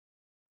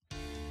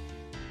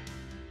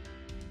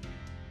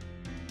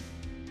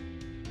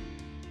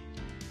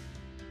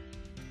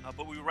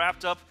But we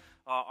wrapped up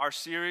our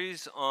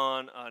series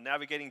on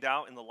navigating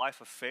doubt in the life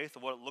of faith,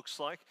 and what it looks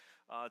like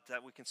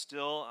that we can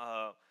still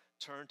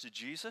turn to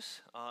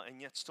Jesus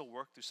and yet still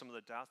work through some of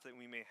the doubts that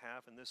we may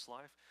have in this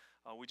life.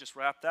 We just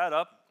wrapped that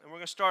up, and we're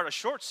going to start a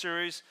short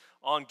series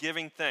on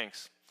giving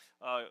thanks.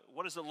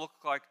 What does it look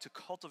like to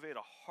cultivate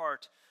a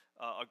heart,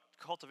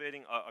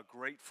 cultivating a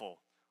grateful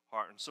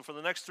heart? And so for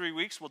the next 3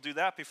 weeks, we'll do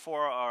that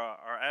before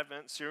our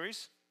Advent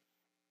series.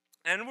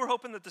 And we're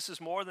hoping that this is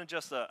more than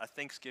just a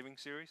Thanksgiving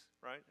series,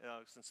 right?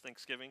 Since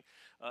Thanksgiving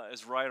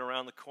is right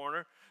around the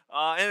corner.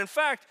 And in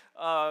fact,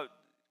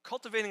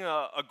 cultivating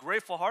a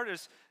grateful heart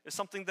is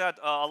something that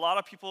a lot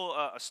of people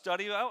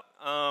study about.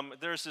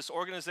 There's this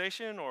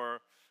organization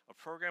or a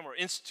program or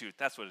institute,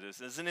 that's what it is.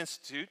 It's an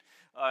institute,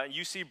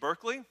 UC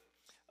Berkeley,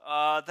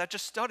 that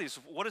just studies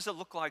what does it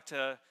look like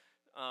to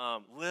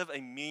live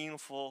a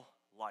meaningful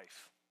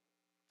life.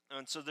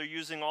 And so they're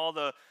using all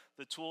the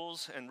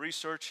tools and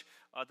research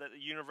that the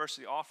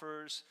university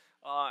offers,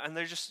 and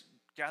they're just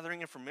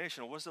gathering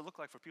information. What does it look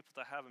like for people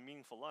to have a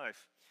meaningful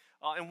life?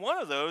 And one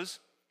of those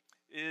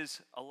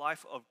is a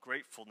life of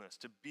gratefulness,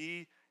 to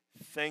be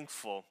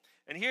thankful.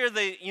 And here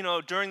they,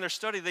 during their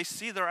study, they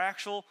see their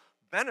actual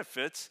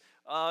benefits.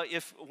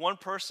 If one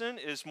person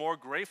is more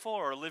grateful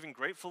or living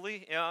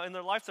gratefully in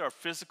their life, there are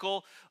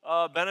physical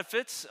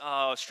benefits,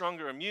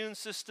 stronger immune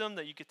system,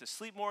 that you get to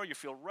sleep more, you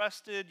feel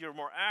rested, you're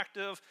more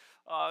active,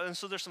 and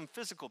so there's some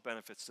physical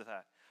benefits to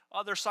that.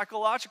 There's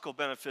psychological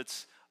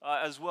benefits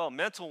as well,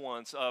 mental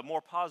ones,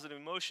 more positive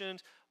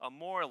emotions,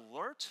 more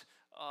alert,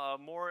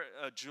 more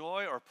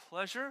joy or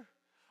pleasure.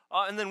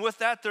 And then with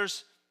that,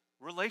 there's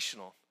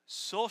relational,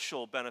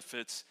 social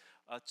benefits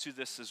to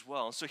this as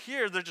well. And so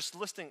here they're just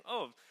listing,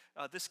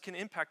 this can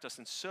impact us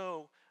in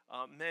so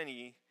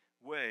many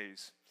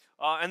ways.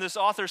 And this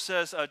author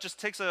says, just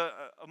takes a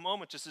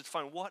moment just to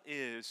define what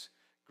is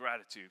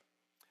gratitude.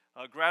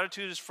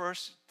 Gratitude is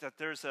first that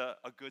there's a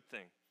good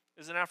thing.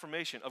 Is an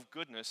affirmation of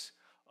goodness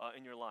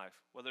in your life,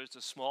 whether it's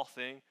a small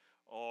thing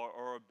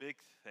or a big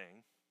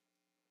thing.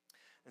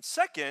 And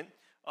second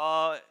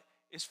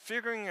is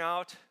figuring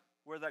out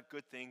where that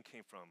good thing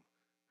came from.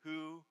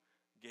 Who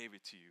gave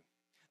it to you?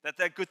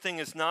 That good thing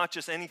is not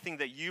just anything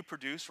that you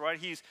produce, right?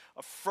 He's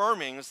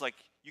affirming, it's like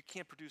you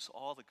can't produce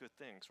all the good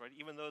things, right?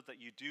 Even though that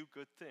you do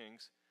good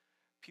things,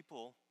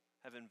 people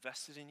have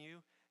invested in you,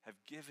 have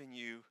given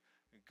you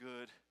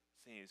good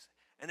things,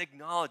 and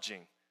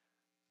acknowledging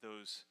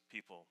those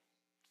people.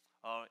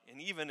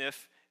 And even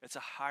if it's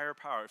a higher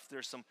power, if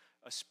there's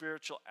a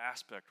spiritual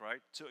aspect, right,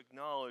 to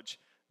acknowledge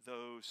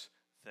those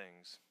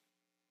things.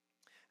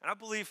 And I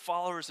believe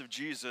followers of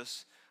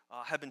Jesus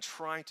have been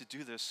trying to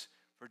do this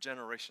for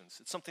generations.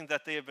 It's something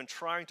that they have been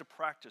trying to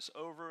practice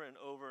over and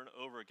over and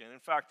over again. In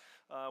fact,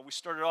 we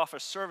started off a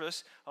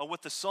service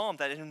with the psalm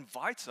that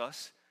invites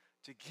us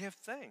to give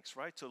thanks,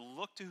 right, to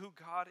look to who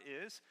God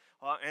is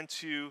and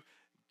to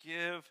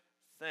give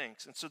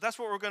thanks. And so that's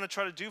what we're going to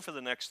try to do for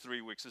the next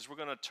 3 weeks, is we're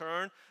going to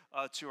turn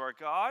to our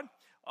God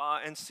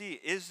and see,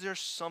 is there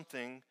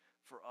something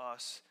for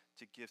us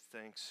to give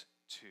thanks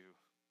to?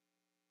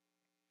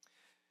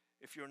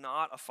 If you're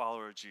not a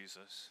follower of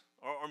Jesus,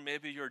 or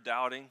maybe you're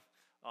doubting,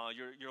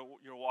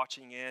 you're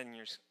watching in,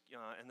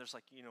 and there's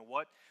like,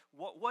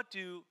 what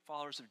do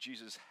followers of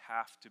Jesus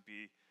have to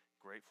be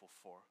grateful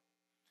for?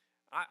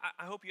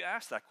 I hope you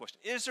ask that question.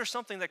 Is there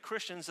something that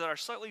Christians that are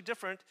slightly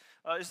different,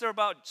 is there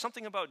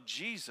something about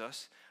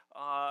Jesus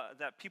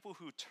that people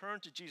who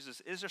turn to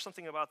Jesus, is there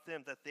something about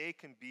them that they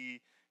can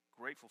be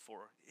grateful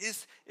for?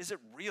 Is it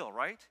real,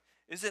 right?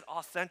 Is it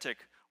authentic,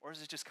 or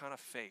is it just kind of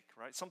fake,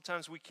 right?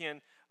 Sometimes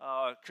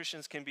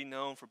Christians can be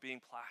known for being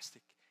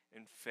plastic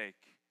and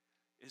fake.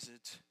 Is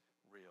it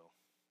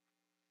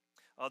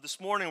real?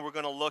 This morning we're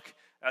going to look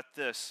at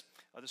this.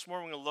 This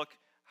morning we're going to look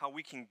how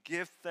we can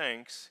give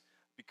thanks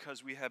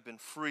because we have been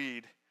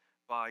freed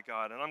by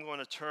God. And I'm going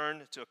to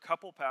turn to a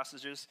couple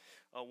passages.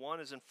 One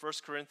is in 1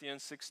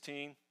 Corinthians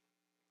 16,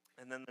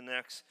 and then the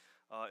next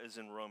is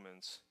in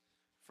Romans.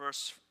 1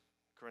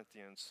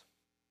 Corinthians.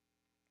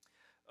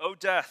 O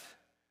death,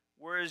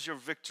 where is your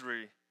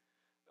victory?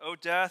 O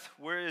death,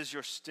 where is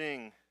your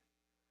sting?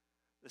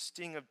 The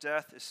sting of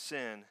death is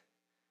sin,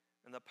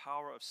 and the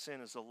power of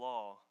sin is the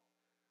law.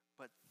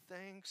 But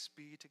thanks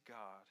be to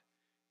God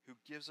who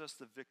gives us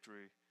the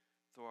victory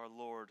through our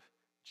Lord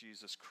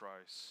Jesus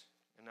Christ.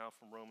 And now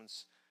from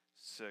Romans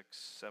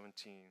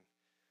 6:17.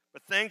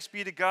 But thanks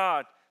be to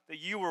God that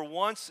you were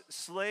once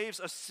slaves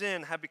of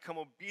sin, have become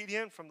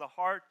obedient from the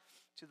heart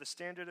to the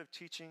standard of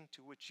teaching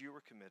to which you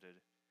were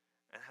committed,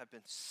 and have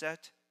been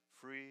set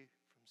free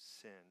from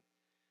sin,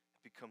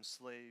 become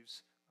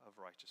slaves of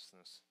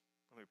righteousness.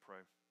 Let me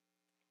pray.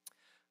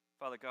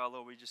 Father God,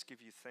 Lord, we just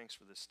give you thanks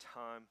for this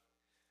time.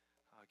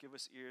 Give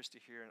us ears to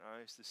hear and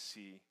eyes to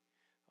see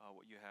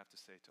what you have to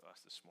say to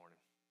us this morning.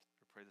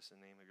 We pray this in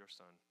the name of your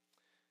Son.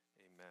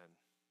 Amen.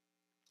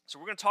 So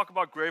we're going to talk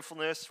about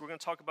gratefulness. We're going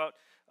to talk about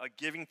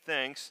giving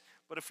thanks.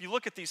 But if you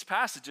look at these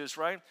passages,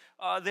 right,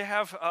 they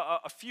have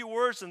a few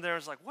words in there.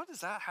 It's like, what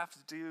does that have to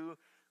do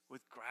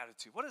with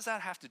gratitude? What does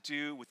that have to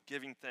do with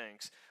giving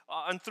thanks?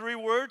 And three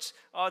words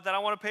that I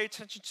want to pay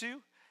attention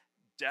to: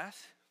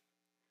 death,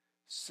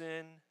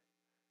 sin,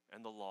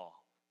 and the law.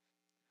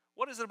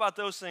 What is it about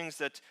those things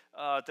that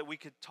we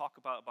could talk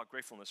about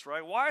gratefulness,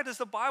 right? Why does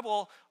the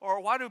Bible,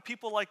 or why do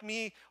people like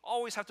me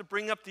always have to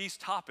bring up these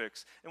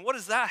topics? And what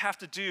does that have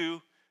to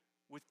do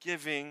with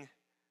giving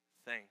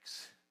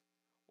thanks?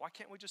 Why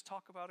can't we just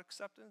talk about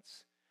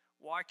acceptance?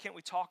 Why can't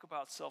we talk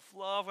about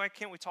self-love? Why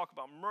can't we talk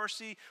about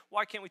mercy?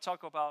 Why can't we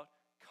talk about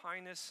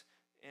kindness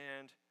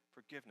and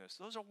forgiveness?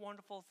 Those are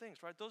wonderful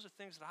things, right? Those are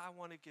things that I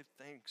want to give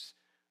thanks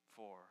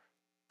for.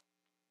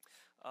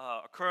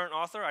 A current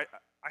author, I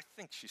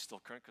think she's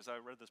still current because I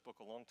read this book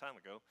a long time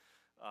ago.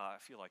 I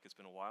feel like it's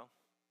been a while.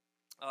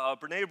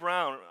 Brene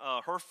Brown,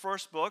 her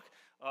first book,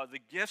 The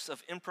Gifts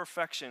of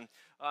Imperfection.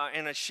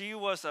 And she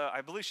was,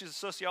 I believe she's a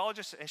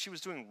sociologist, and she was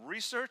doing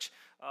research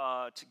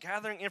to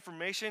gathering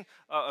information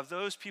of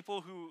those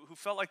people who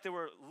felt like they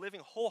were living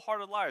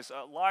wholehearted lives,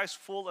 lives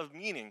full of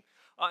meaning.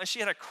 And she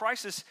had a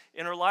crisis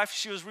in her life.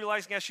 She was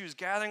realizing as she was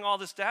gathering all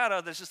this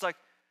data, that's just like,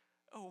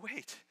 oh,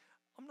 wait,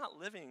 I'm not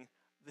living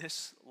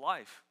this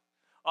life.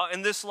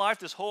 In this life,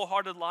 this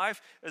wholehearted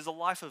life, is a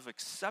life of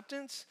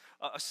acceptance,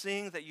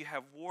 seeing that you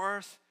have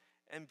worth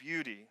and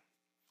beauty.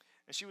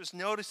 And she was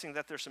noticing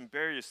that there's some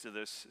barriers to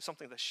this,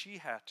 something that she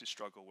had to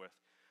struggle with.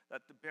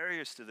 That the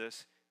barriers to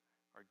this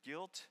are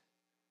guilt,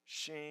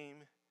 shame,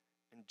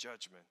 and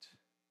judgment.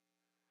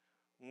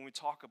 When we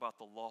talk about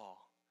the law,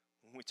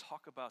 when we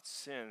talk about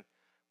sin,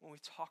 when we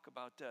talk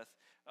about death,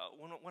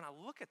 when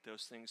I look at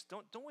those things,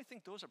 don't we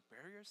think those are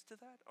barriers to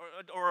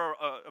that? Or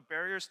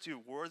barriers to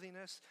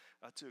worthiness,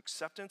 to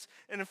acceptance?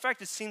 And in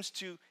fact, it seems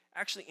to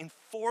actually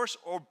enforce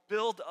or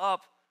build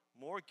up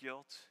more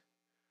guilt,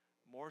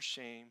 more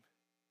shame,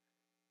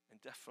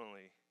 and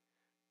definitely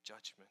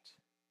judgment.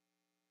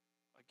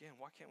 Again,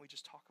 why can't we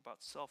just talk about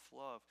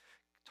self-love?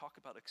 Talk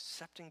about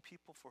accepting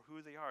people for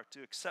who they are,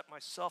 to accept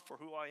myself for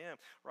who I am,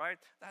 right?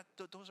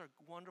 Those are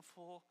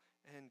wonderful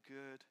and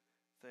good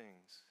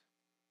things.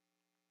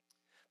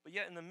 But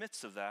yet in the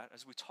midst of that,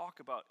 as we talk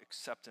about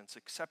acceptance,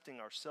 accepting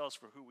ourselves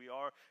for who we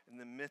are in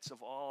the midst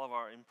of all of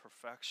our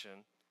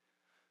imperfection,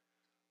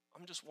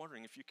 I'm just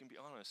wondering if you can be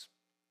honest,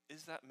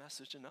 is that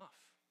message enough?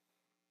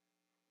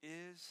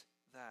 Is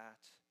that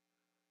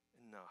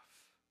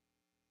enough?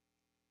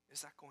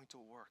 Is that going to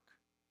work?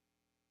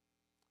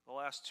 The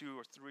last 2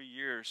 or 3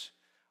 years,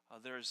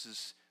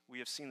 we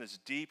have seen this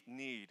deep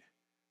need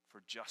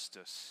for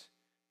justice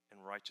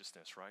and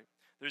righteousness, right?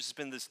 There's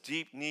been this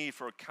deep need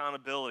for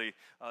accountability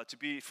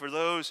for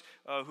those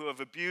who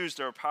have abused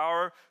their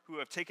power, who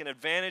have taken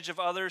advantage of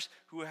others,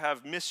 who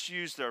have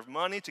misused their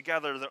money to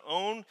gather their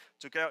own,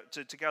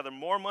 to gather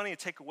more money and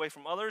take away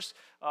from others,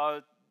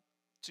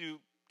 to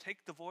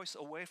take the voice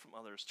away from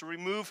others, to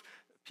remove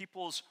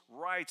people's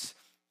rights,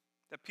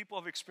 that people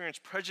have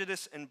experienced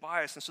prejudice and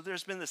bias. And so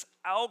there's been this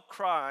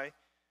outcry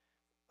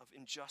of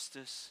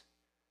injustice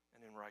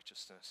and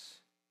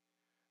unrighteousness.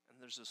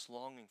 And there's this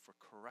longing for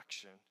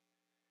correction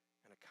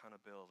and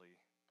accountability.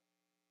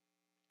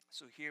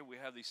 So here we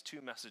have these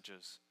two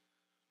messages: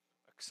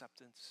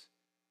 acceptance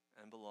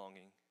and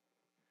belonging,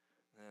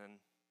 and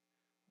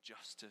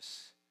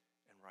justice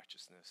and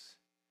righteousness.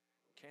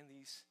 Can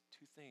these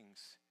two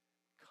things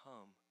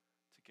come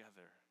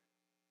together?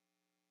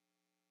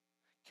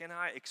 Can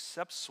I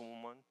accept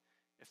someone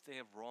if they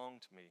have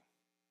wronged me,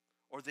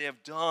 or they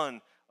have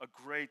done a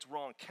great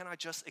wrong? Can I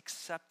just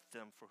accept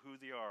them for who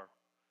they are?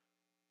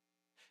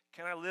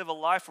 Can I live a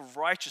life of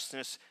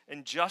righteousness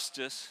and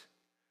justice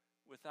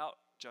without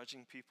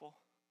judging people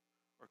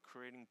or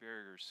creating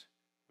barriers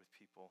with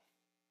people?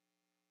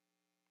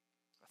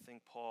 I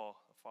think Paul,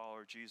 a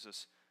follower of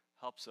Jesus,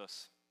 helps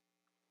us.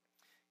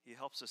 He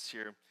helps us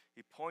here.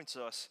 He points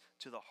us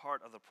to the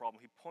heart of the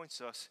problem. He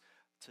points us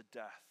to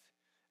death.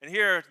 And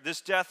here,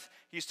 this death,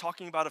 he's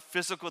talking about a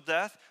physical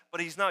death,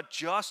 but he's not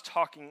just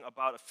talking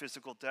about a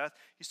physical death.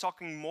 He's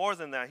talking more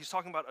than that. He's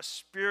talking about a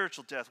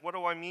spiritual death. What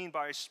do I mean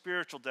by a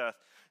spiritual death?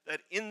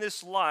 That in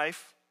this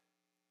life,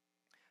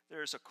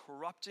 there is a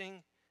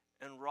corrupting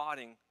and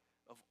rotting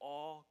of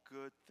all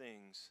good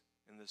things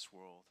in this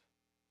world.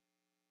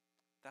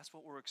 That's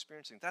what we're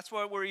experiencing. That's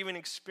what we're even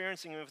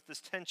experiencing with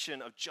this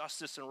tension of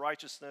justice and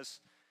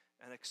righteousness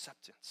and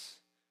acceptance.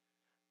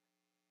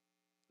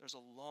 There's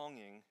a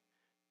longing.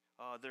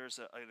 There's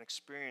an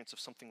experience of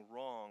something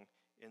wrong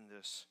in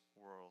this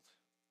world.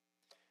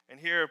 And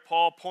here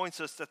Paul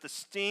points us that the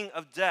sting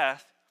of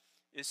death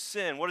is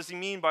sin. What does he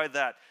mean by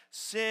that?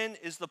 Sin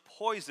is the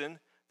poison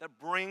that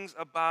brings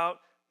about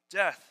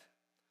death.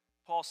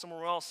 Paul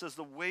somewhere else says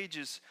the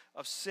wages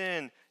of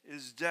sin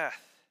is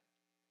death.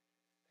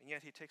 And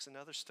yet he takes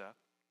another step.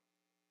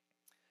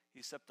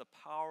 He said the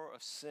power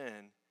of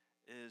sin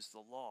is the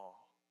law.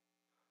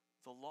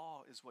 The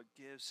law is what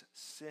gives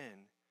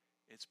sin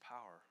its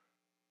power.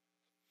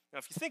 Now,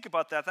 if you think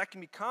about that, that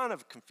can be kind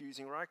of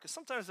confusing, right? Because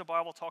sometimes the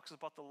Bible talks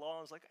about the law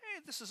and it's like, hey,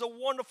 this is a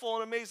wonderful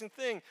and amazing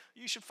thing.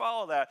 You should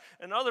follow that.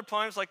 And other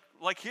times, like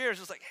here, it's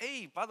just like,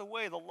 hey, by the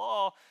way, the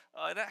law,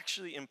 it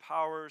actually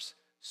empowers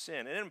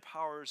sin. It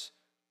empowers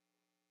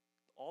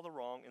all the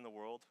wrong in the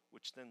world,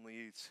 which then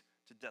leads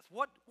to death.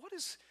 What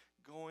is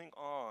going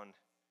on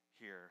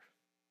here?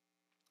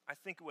 I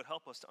think it would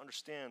help us to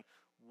understand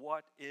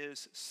what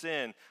is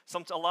sin.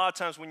 A lot of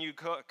times when you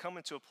come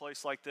into a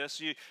place like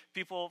this,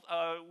 people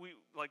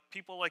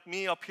like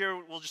me up here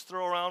will just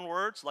throw around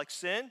words like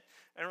sin,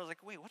 and we're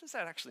like, wait, what does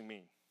that actually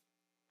mean?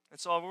 And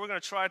so we're going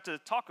to try to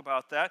talk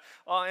about that.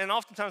 And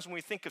oftentimes when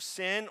we think of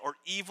sin or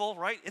evil,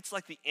 right, it's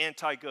like the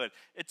anti-good.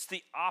 It's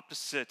the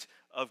opposite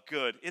of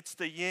good. It's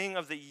the yin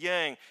of the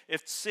yang.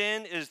 If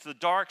sin is the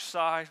dark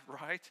side,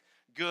 right,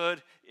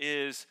 good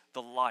is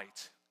the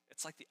light.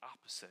 It's like the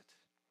opposite.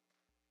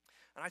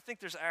 And I think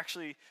there's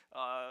actually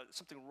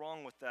something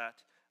wrong with that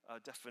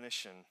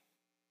definition.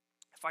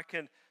 If I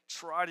can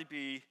try to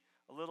be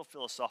a little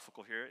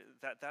philosophical here,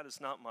 that is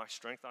not my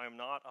strength. I am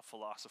not a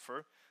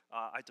philosopher.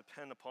 I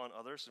depend upon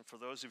others, and for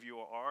those of you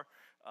who are,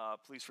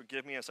 please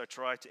forgive me as I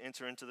try to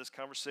enter into this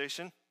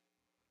conversation.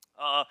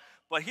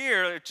 But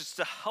here, just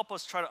to help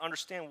us try to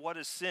understand what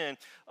is sin,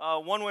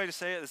 one way to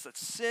say it is that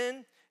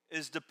sin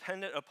is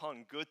dependent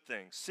upon good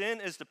things. Sin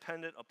is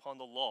dependent upon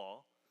the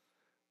law,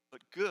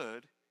 but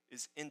good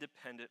is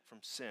independent from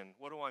sin.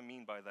 What do I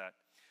mean by that?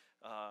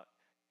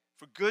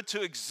 For good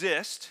to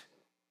exist,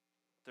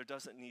 there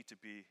doesn't need to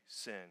be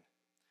sin.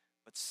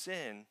 But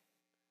sin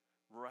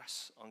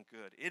rests on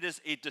good. It is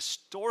a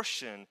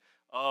distortion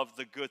of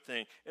the good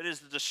thing. It is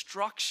the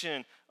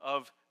destruction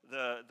of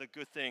the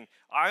good thing.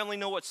 I only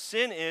know what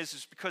sin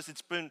is because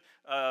it's been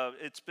a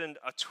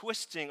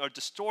twisting or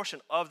distortion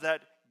of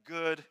that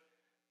good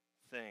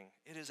thing.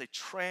 It is a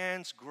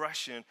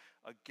transgression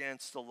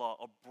against the law,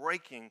 a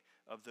breaking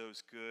of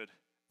those good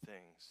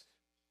things.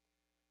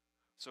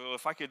 So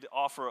if I could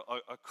offer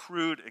a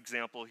crude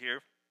example here.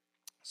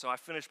 So I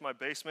finished my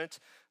basement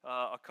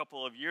a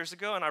couple of years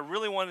ago, and I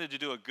really wanted to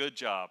do a good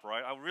job,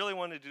 right? I really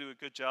wanted to do a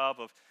good job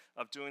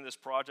of doing this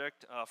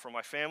project for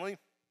my family.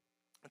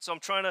 And so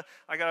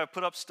I got to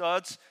put up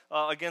studs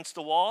against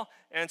the wall.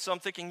 And so I'm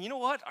thinking, you know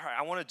what? All right,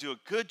 I want to do a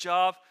good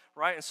job,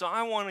 right? And so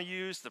I want to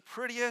use the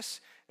prettiest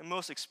and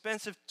most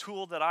expensive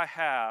tool that I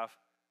have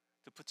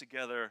to put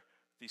together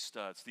these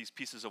studs, these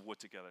pieces of wood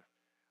together.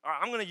 All right,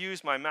 I'm going to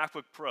use my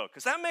MacBook Pro,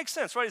 because that makes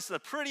sense, right? It's the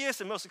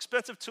prettiest and most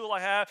expensive tool I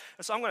have,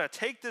 and so I'm going to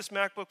take this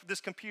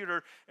this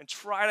computer, and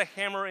try to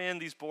hammer in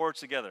these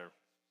boards together.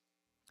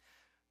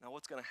 Now,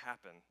 what's going to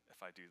happen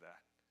if I do that?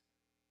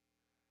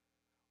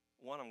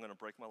 One, I'm going to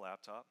break my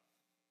laptop.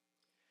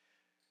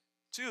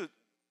 Two,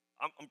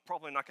 I'm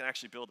probably not going to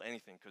actually build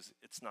anything, because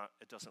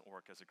it doesn't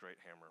work as a great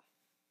hammer.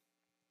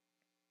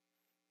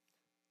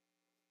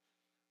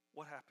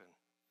 What happened?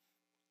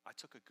 I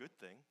took a good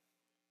thing,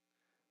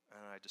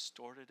 and I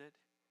distorted it,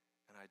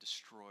 and I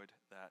destroyed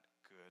that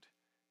good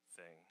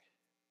thing.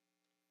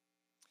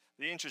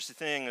 The interesting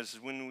thing is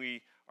when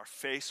we are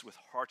faced with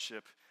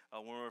hardship,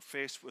 when we're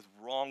faced with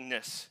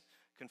wrongness,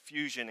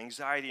 confusion,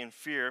 anxiety, and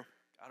fear,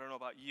 I don't know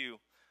about you,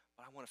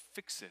 but I want to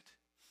fix it.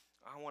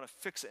 I want to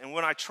fix it. And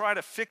when I try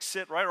to fix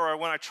it, right, or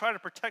when I try to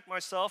protect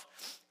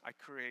myself, I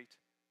create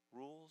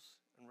rules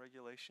and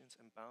regulations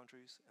and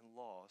boundaries and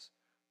laws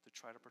to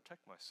try to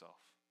protect myself.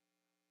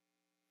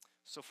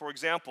 So, for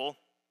example,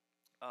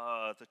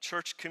 the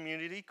church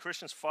community,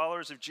 Christians,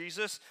 followers of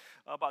Jesus,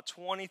 about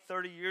 20,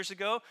 30 years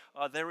ago,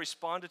 they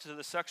responded to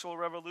the sexual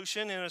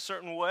revolution in a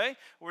certain way,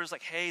 where it's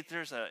like, hey,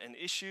 there's an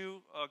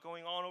issue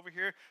going on over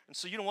here, and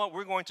so you know what,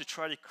 we're going to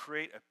try to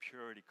create a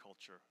purity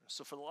culture.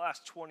 So for the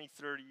last 20,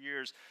 30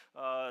 years,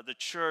 the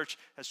church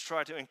has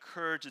tried to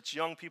encourage its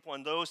young people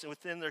and those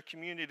within their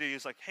community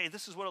is like, hey,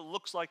 this is what it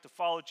looks like to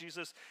follow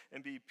Jesus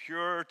and be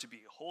pure, to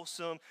be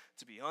wholesome,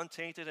 to be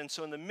untainted. And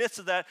so in the midst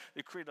of that,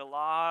 they create a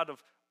lot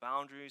of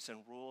boundaries and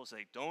rules.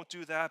 They don't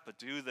do that, but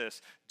do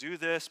this. Do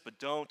this, but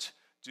don't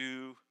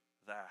do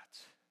that.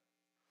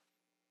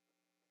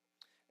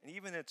 And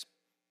even its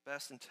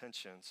best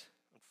intentions,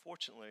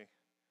 unfortunately,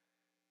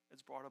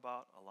 it's brought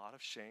about a lot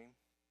of shame.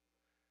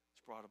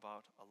 It's brought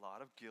about a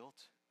lot of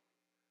guilt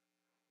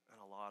and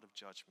a lot of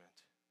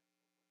judgment.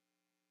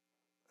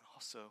 And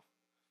also,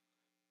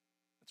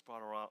 it's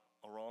brought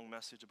a wrong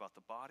message about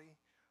the body,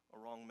 a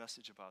wrong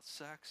message about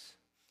sex,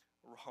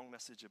 a wrong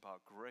message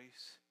about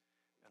grace,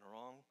 and a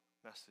wrong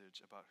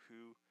message about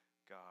who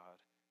God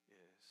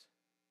is.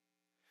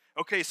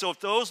 Okay, so if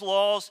those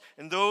laws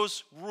and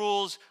those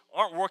rules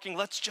aren't working,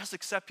 let's just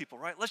accept people,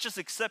 right? Let's just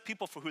accept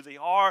people for who they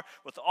are,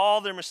 with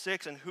all their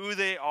mistakes and who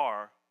they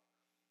are.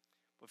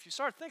 But if you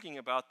start thinking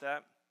about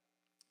that,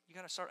 you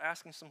got to start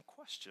asking some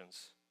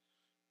questions.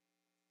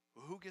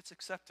 Well, who gets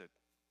accepted?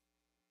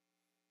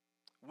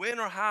 When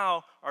or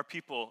how are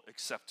people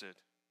accepted?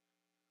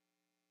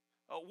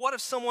 What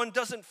if someone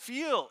doesn't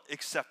feel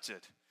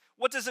accepted?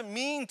 What does it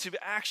mean to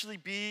actually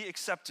be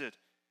accepted?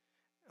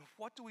 And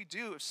what do we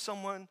do if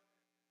someone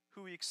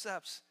who he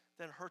accepts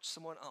then hurts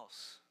someone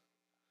else?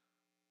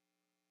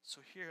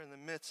 So here in the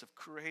midst of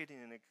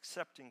creating and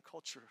accepting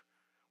culture,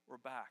 we're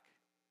back.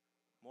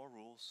 More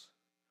rules,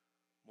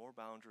 more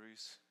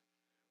boundaries,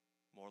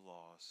 more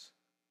laws.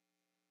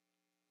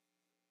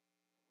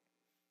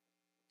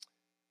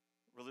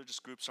 Religious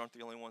groups aren't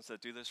the only ones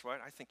that do this, right?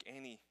 I think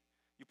any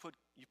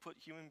You put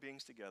human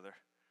beings together.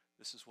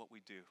 This is what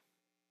we do,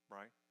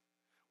 right?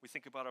 We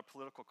think about our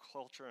political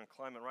culture and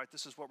climate, right?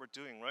 This is what we're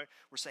doing, right?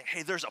 We're saying,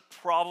 hey, there's a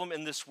problem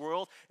in this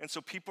world. And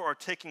so people are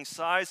taking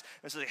sides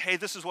and saying, hey,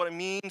 this is what it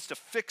means to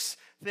fix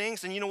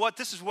things. And you know what?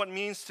 This is what it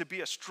means to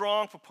be a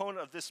strong proponent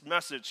of this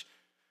message.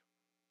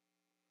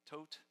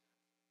 Tote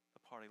the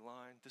party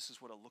line. This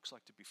is what it looks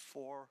like to be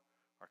for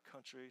our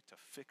country, to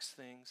fix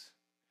things.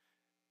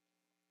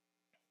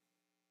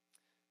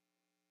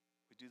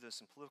 We do this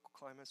in political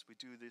climates. We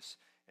do this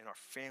in our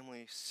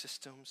family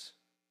systems.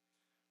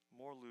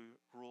 More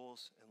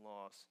rules and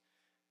laws.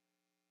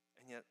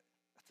 And yet,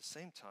 at the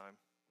same time,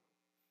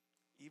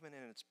 even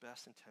in its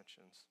best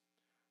intentions,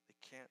 they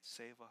can't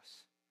save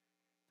us,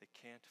 they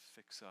can't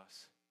fix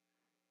us,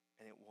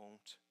 and it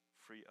won't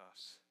free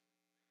us.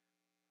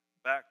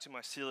 Back to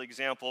my silly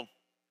example,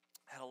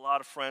 I had a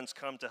lot of friends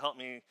come to help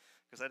me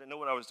because I didn't know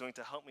what I was doing,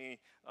 to help me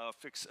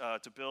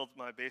to build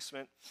my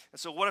basement. And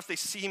so what if they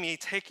see me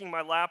taking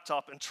my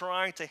laptop and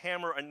trying to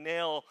hammer a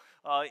nail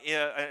by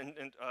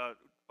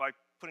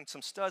putting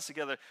some studs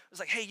together? It's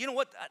like, hey, you know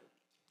what?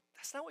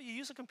 That's not what you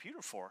use a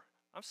computer for.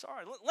 I'm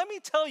sorry. Let me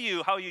tell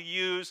you how you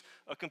use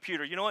a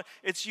computer. You know what?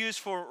 It's used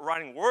for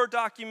writing Word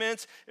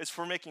documents. It's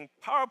for making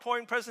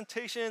PowerPoint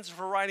presentations,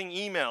 for writing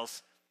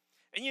emails.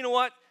 And you know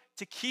what?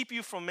 To keep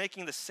you from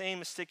making the same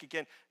mistake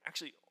again,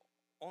 actually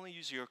only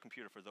use your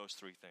computer for those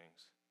three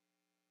things.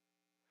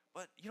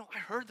 But, you know, I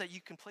heard that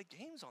you can play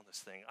games on this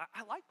thing.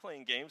 I like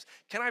playing games.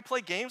 Can I play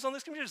games on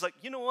this computer? It's like,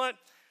 you know what?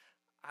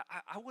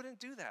 I wouldn't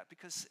do that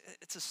because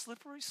it's a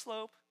slippery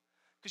slope,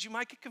 because you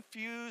might get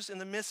confused in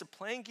the midst of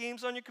playing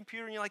games on your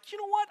computer, and you're like, you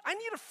know what? I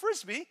need a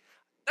Frisbee.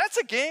 That's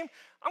a game.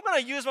 I'm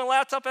going to use my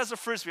laptop as a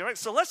Frisbee, right?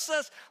 So let's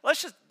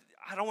just,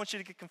 I don't want you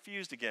to get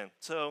confused again.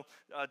 So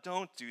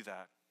don't do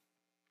that.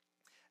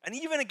 And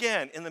even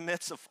again, in the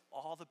midst of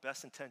all the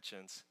best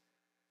intentions,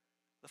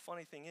 the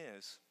funny thing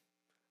is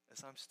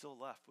I'm still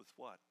left with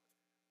what?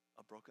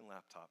 A broken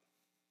laptop.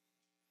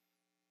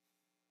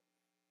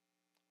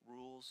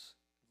 Rules,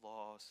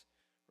 laws,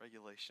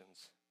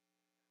 regulations,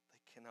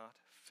 they cannot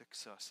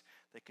fix us.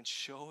 They can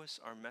show us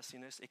our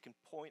messiness. It can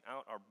point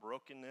out our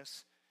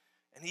brokenness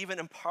and even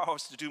empower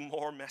us to do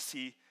more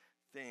messy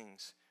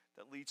things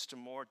that leads to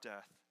more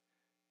death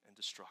and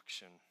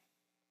destruction.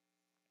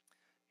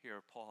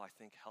 Here, Paul, I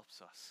think,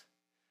 helps us.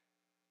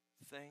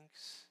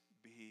 Thanks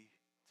be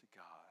to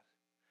God.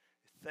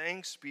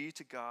 Thanks be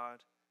to God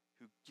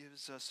who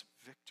gives us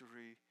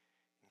victory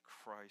in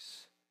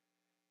Christ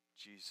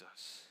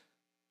Jesus.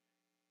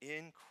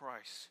 In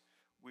Christ,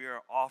 we are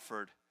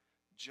offered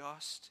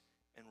just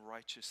and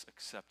righteous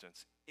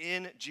acceptance.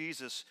 In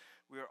Jesus,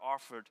 we are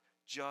offered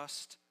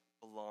just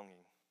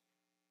belonging.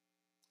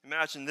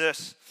 Imagine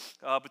this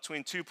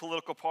between two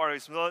political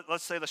parties.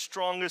 Let's say the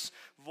strongest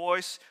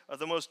voice,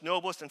 the most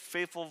noblest and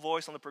faithful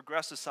voice on the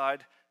progressive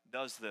side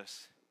does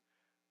this.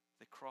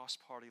 They cross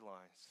party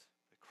lines.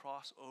 They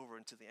cross over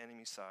into the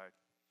enemy side.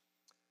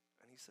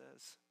 And he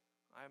says,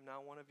 I am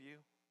now one of you.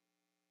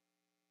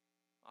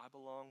 I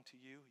belong to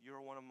you.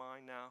 You're one of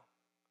mine now.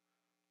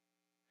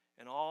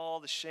 And all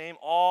the shame,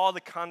 all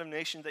the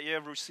condemnation that you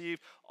have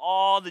received,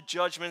 all the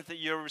judgment that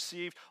you have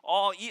received,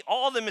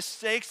 all the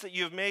mistakes that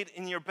you have made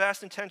in your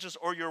best intentions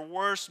or your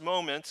worst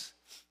moments,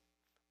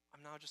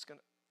 I'm now just going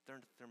to,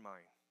 they're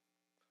mine.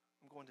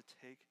 I'm going to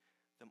take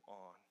them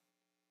on.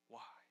 Why?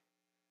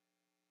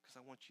 Because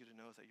I want you to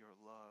know that you're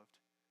loved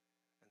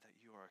and that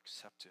you are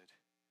accepted,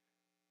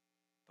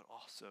 but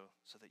also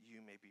so that you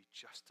may be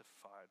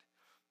justified.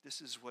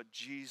 This is what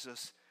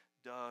Jesus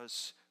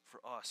does for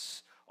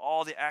us.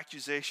 All the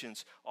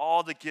accusations,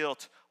 all the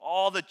guilt,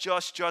 all the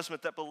just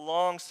judgment that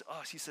belongs to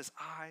us, he says,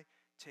 I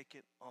take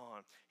it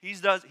on. He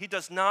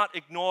does not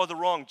ignore the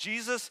wrong.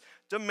 Jesus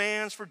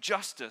demands for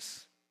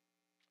justice,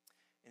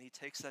 and he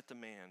takes that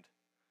demand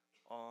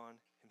on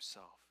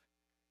himself.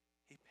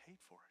 He paid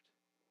for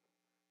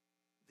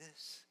it.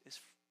 This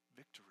is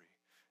victory.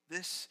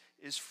 This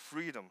is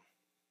freedom.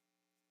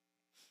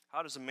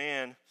 How does a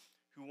man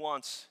who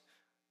once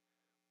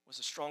was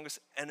the strongest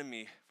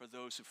enemy for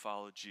those who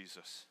followed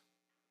Jesus?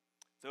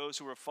 Those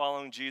who were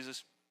following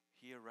Jesus,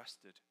 he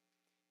arrested,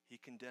 he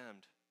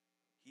condemned,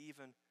 he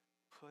even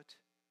put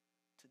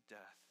to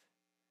death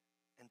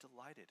and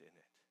delighted in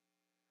it.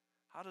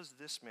 How does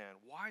this man,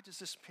 why does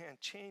this man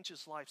change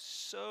his life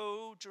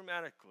so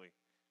dramatically?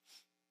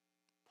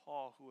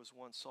 Paul, who was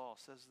once Saul,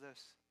 says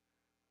this,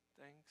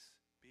 thanks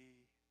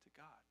be to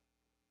God.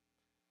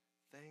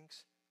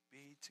 Thanks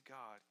be to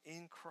God.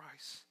 In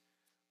Christ,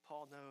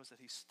 Paul knows that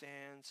he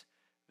stands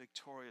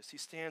victorious. He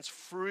stands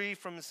free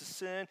from his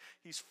sin.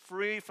 He's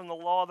free from the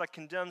law that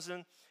condemns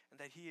him, and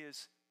that he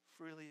is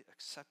freely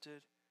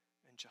accepted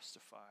and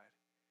justified.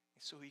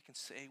 And so he can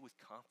say with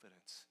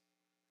confidence,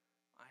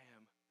 I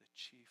am the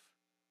chief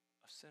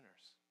of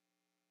sinners.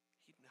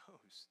 He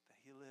knows that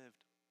he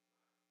lived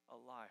a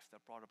life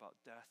that brought about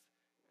death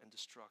and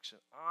destruction.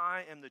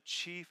 I am the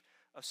chief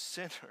of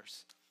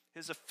sinners.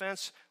 His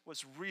offense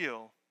was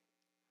real,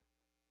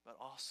 but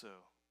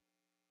also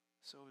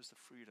so is the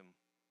freedom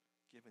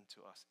given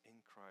to us in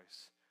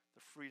Christ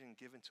the freedom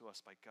given to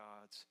us by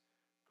God's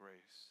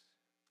grace.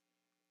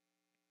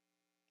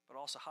 But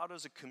also, how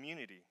does a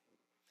community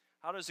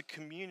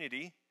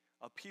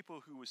of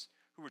people who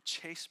were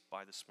chased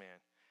by this man,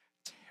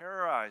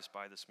 terrorized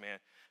by this man,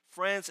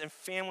 friends and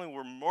family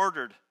were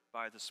murdered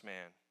by this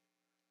man,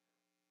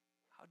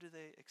 how do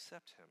they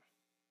accept him?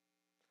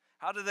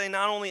 How do they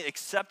not only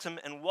accept him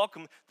and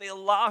welcome, they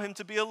allow him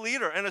to be a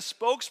leader and a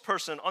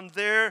spokesperson on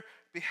their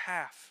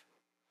behalf?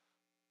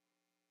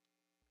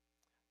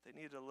 They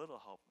needed a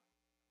little help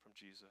from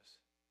Jesus.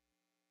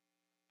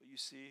 But you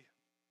see,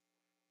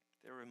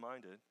 they're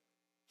reminded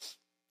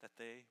that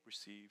they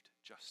received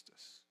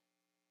justice.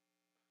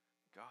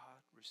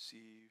 God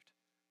received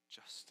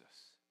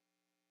justice.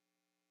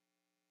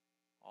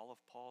 All of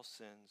Paul's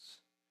sins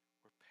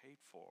were paid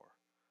for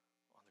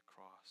on the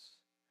cross.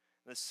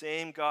 And the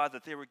same God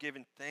that they were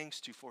giving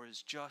thanks to for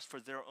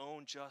their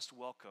own just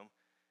welcome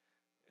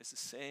is the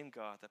same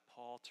God that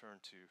Paul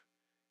turned to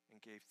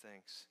and gave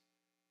thanks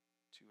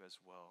to as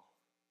well.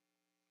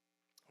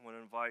 I want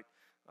to invite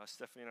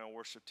Stephanie and our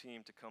worship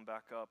team to come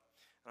back up.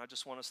 And I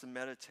just want us to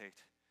meditate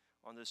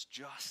on this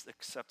just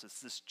acceptance,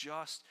 this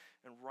just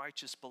and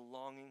righteous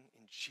belonging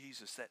in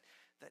Jesus, that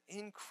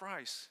in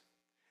Christ,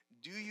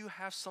 do you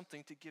have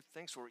something to give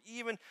thanks for?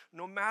 Even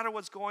no matter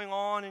what's going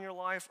on in your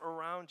life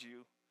around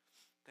you,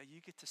 that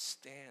you get to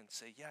stand,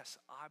 say, yes,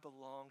 I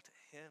belong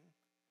to him.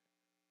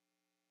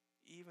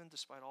 Even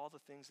despite all the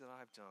things that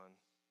I've done,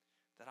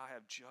 that I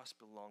have just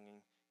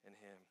belonging in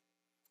him.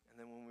 And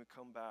then when we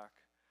come back,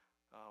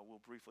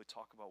 we'll briefly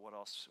talk about what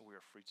else we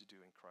are free to do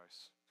in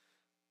Christ.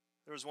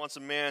 There was once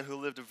a man who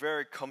lived a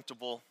very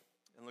comfortable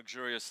and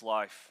luxurious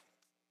life.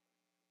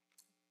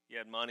 He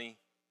had money,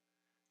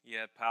 he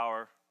had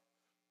power,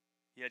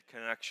 he had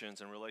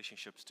connections and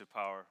relationships to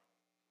power.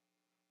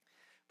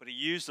 But he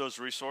used those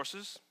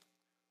resources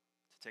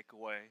to take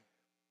away,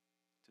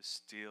 to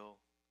steal,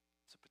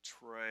 to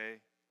betray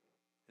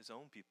his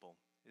own people,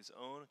 his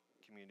own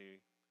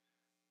community,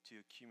 to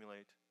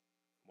accumulate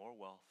more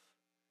wealth,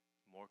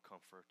 more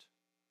comfort,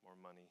 more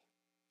money.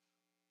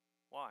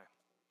 Why?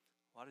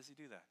 Why does he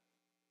do that?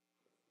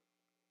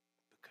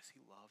 Because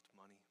he loved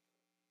money.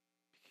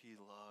 He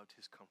loved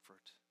his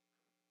comfort.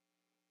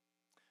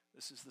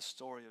 This is the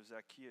story of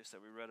Zacchaeus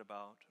that we read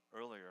about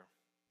earlier.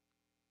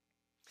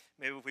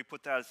 Maybe if we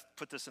put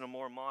this in a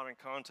more modern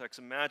context,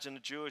 imagine a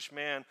Jewish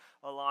man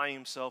allying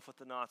himself with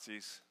the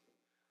Nazis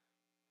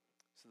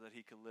so that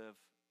he could live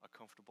a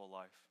comfortable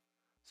life,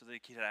 so that he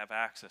could have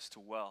access to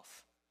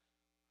wealth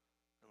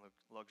and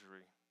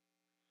luxury.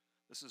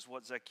 This is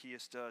what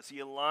Zacchaeus does. He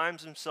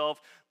aligns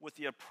himself with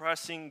the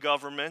oppressing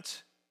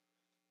government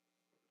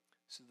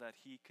so that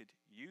he could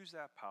use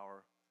that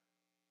power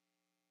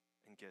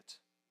and get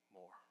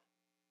more.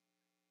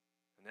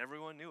 And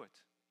everyone knew it.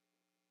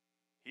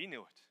 He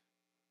knew it.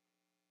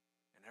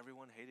 And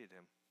everyone hated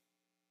him.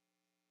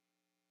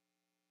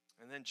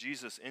 And then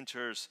Jesus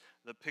enters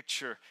the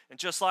picture. And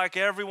just like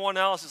everyone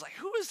else, is like,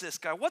 who is this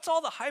guy? What's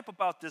all the hype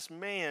about this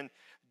man,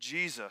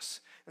 Jesus?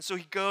 And so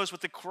he goes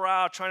with the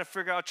crowd, trying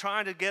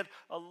to get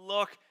a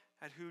look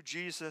at who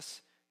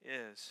Jesus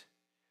is.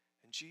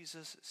 And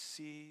Jesus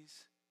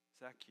sees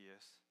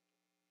Zacchaeus,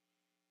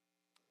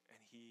 and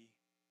he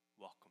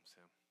welcomes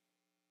him.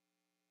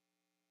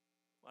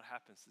 What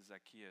happens to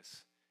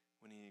Zacchaeus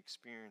when he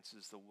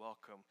experiences the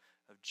welcome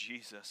of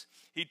Jesus?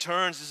 He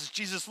turns and says,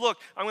 Jesus, look,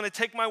 I'm going to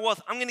take my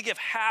wealth. I'm going to give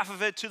half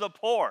of it to the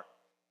poor.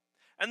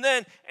 And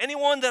then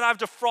anyone that I've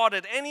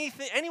defrauded,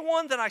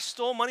 anyone that I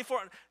stole money for,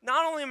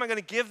 not only am I going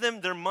to give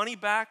them their money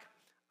back,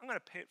 I'm going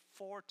to pay it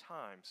 4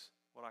 times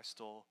what I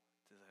stole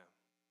to them.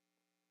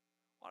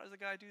 Why does the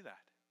guy do that?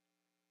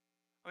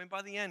 I mean,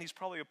 by the end, he's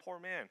probably a poor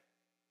man.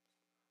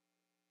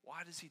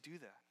 Why does he do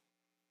that?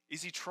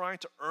 Is he trying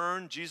to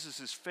earn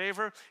Jesus'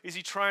 favor? Is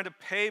he trying to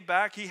pay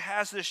back? He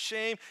has this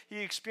shame.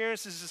 He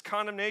experiences this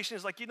condemnation.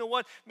 He's like, you know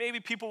what? Maybe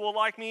people will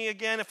like me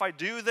again if I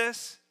do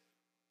this.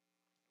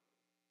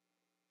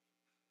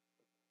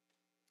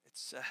 It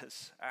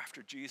says,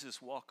 after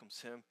Jesus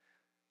welcomes him,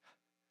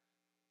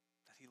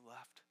 that he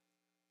left,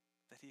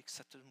 that he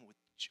accepted him with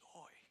joy.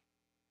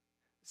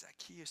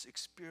 Zacchaeus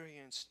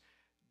experienced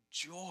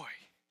joy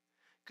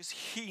because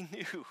he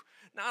knew,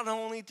 not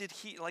only did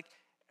he,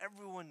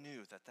 everyone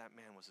knew that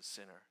man was a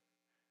sinner.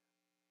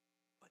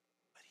 But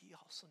he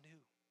also knew.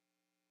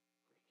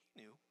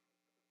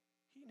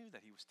 He knew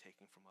that he was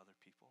taking from other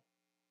people.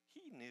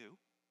 He knew.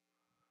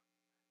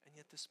 And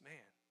yet this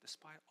man,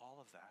 despite all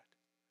of that,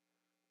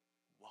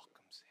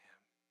 welcomes him.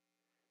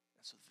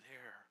 And so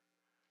there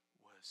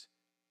was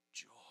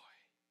joy.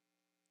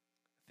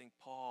 I think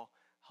Paul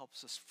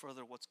helps us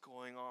further what's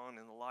going on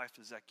in the life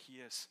of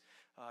Zacchaeus.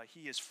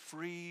 He is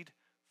freed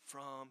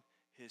from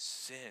his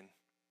sin.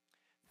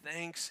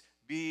 Thanks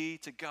be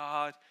to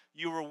God.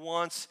 You were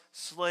once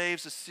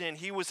slaves of sin.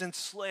 He was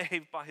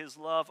enslaved by his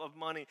love of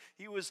money.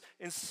 He was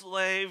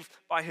enslaved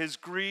by his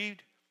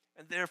greed,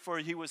 and therefore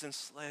he was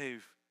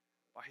enslaved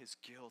by his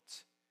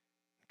guilt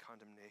and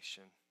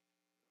condemnation.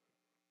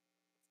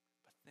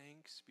 But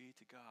thanks be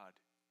to God,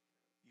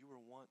 you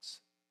were once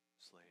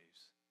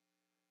slaves,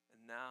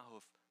 and now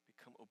have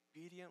become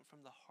obedient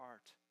from the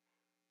heart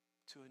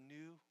to a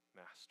new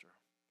master,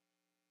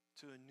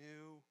 to a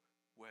new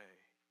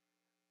way.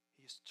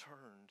 He has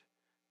turned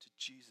to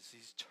Jesus.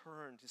 He's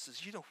turned. He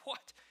says, you know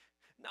what?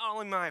 Not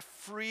only am I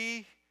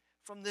free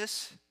from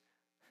this,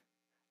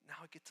 now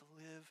I get to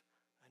live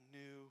a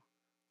new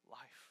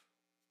life.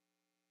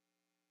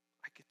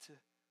 I get to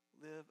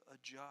live a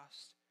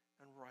just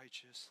and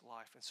righteous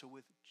life. And so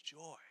with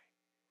joy,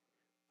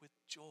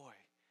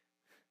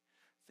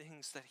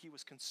 things that he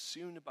was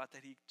consumed about,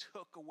 that he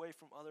took away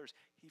from others,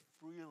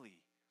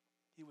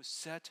 he was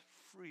set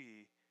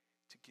free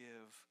to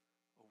give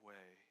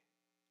away.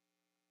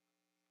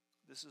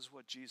 This is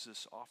what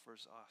Jesus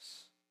offers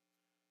us.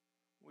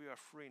 We are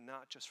free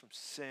not just from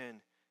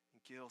sin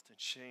and guilt and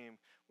shame.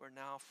 We're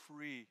now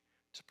free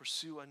to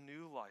pursue a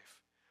new life,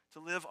 to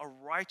live a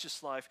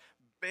righteous life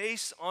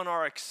based on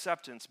our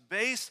acceptance,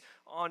 based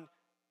on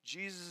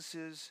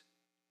Jesus'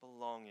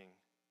 belonging,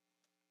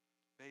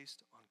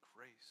 based on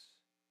grace.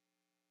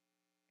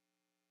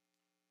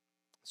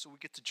 So we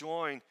get to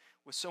join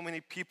with so many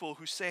people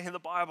who say in the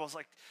Bible, it's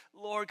like,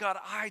 Lord God,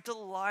 I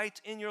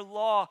delight in your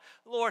law.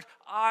 Lord,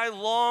 I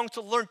long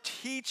to learn.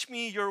 Teach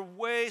me your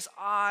ways.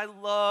 I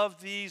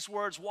love these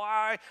words.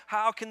 Why?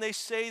 How can they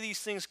say these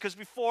things? Because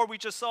before we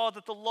just saw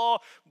that the law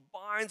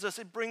binds us.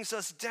 It brings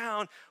us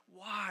down.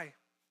 Why?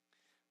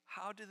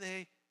 How do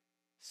they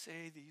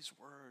say these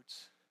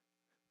words?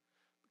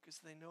 Because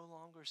they no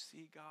longer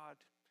see God.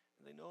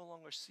 And they no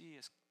longer see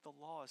the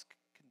law as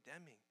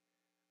condemning.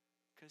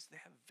 Because they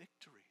have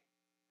victory.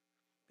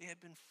 They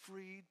had been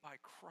freed by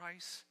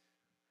Christ,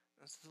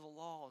 and so the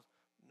law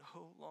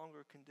no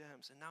longer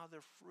condemns. And now they're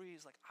free.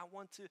 It's like, I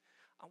want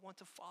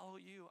to follow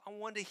you. I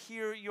want to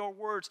hear your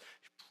words.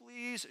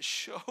 Please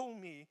show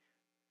me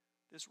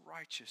this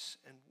righteous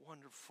and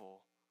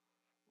wonderful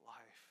life.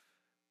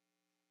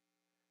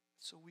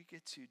 So we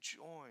get to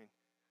join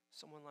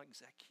someone like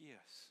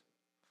Zacchaeus.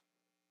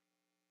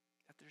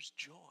 That there's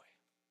joy.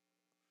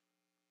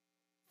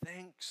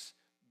 Thanks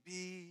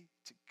be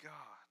to God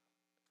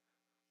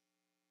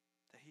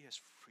that he has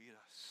freed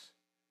us.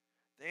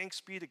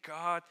 Thanks be to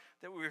God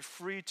that we are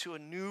free to a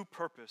new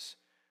purpose,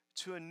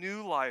 to a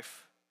new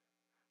life,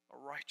 a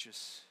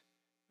righteous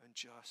and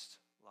just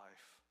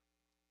life.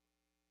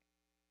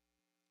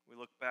 We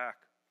look back.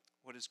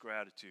 What is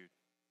gratitude?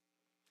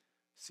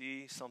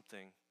 See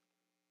something.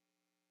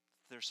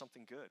 There's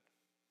something good.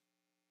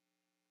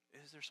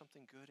 Is there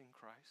something good in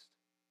Christ?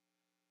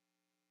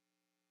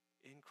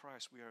 In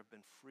Christ, we have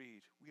been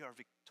freed. We are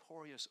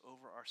victorious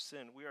over our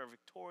sin. We are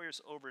victorious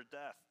over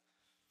death.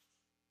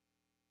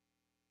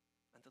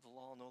 And that the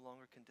law no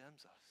longer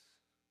condemns us.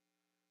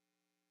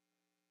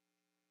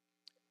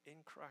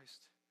 In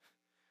Christ,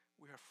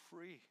 we are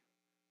free.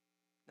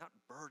 Not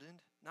burdened,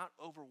 not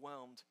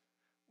overwhelmed.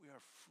 We are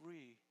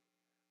free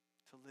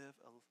to live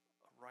a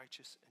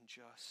righteous and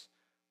just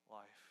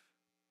life.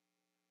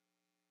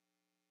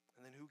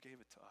 And then who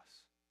gave it to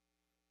us?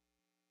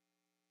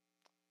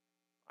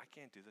 I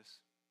can't do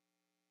this.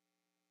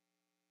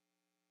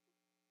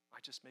 I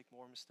just make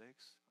more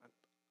mistakes.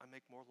 I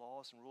make more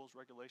laws and rules,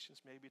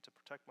 regulations, maybe to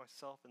protect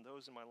myself and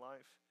those in my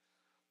life.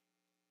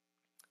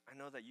 I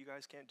know that you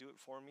guys can't do it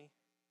for me,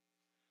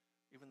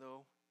 even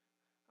though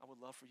I would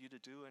love for you to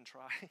do and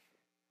try.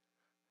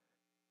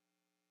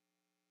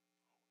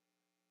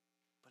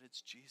 But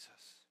it's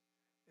Jesus.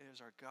 It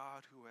is our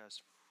God who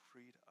has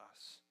freed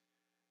us.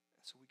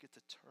 And so we get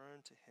to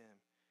turn to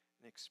him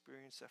and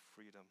experience that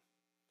freedom.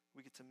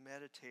 We get to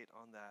meditate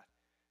on that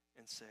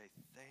and say,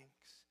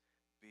 thanks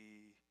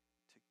be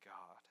to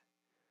God.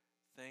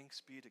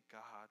 Thanks be to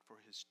God for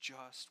his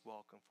just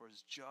welcome, for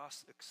his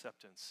just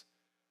acceptance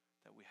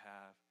that we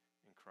have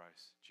in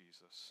Christ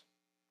Jesus.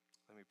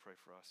 Let me pray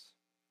for us.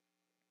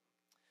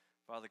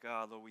 Father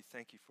God, Lord, we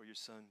thank you for your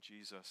Son,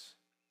 Jesus,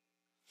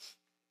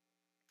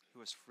 who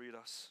has freed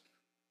us,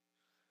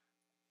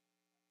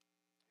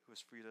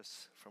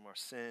 from our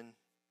sin,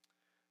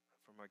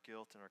 from our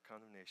guilt and our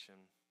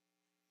condemnation,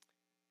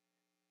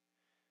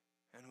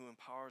 and who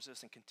empowers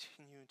us and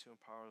continue to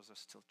empower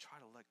us to try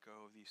to let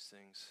go of these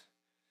things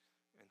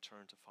and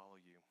turn to follow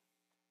you.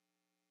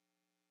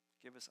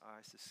 Give us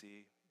eyes to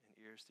see and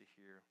ears to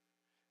hear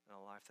and a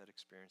life that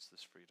experiences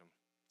this freedom.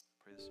 I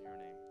pray this in your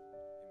name.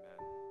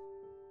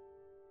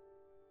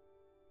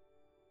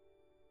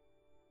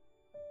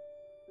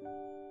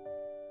 Amen.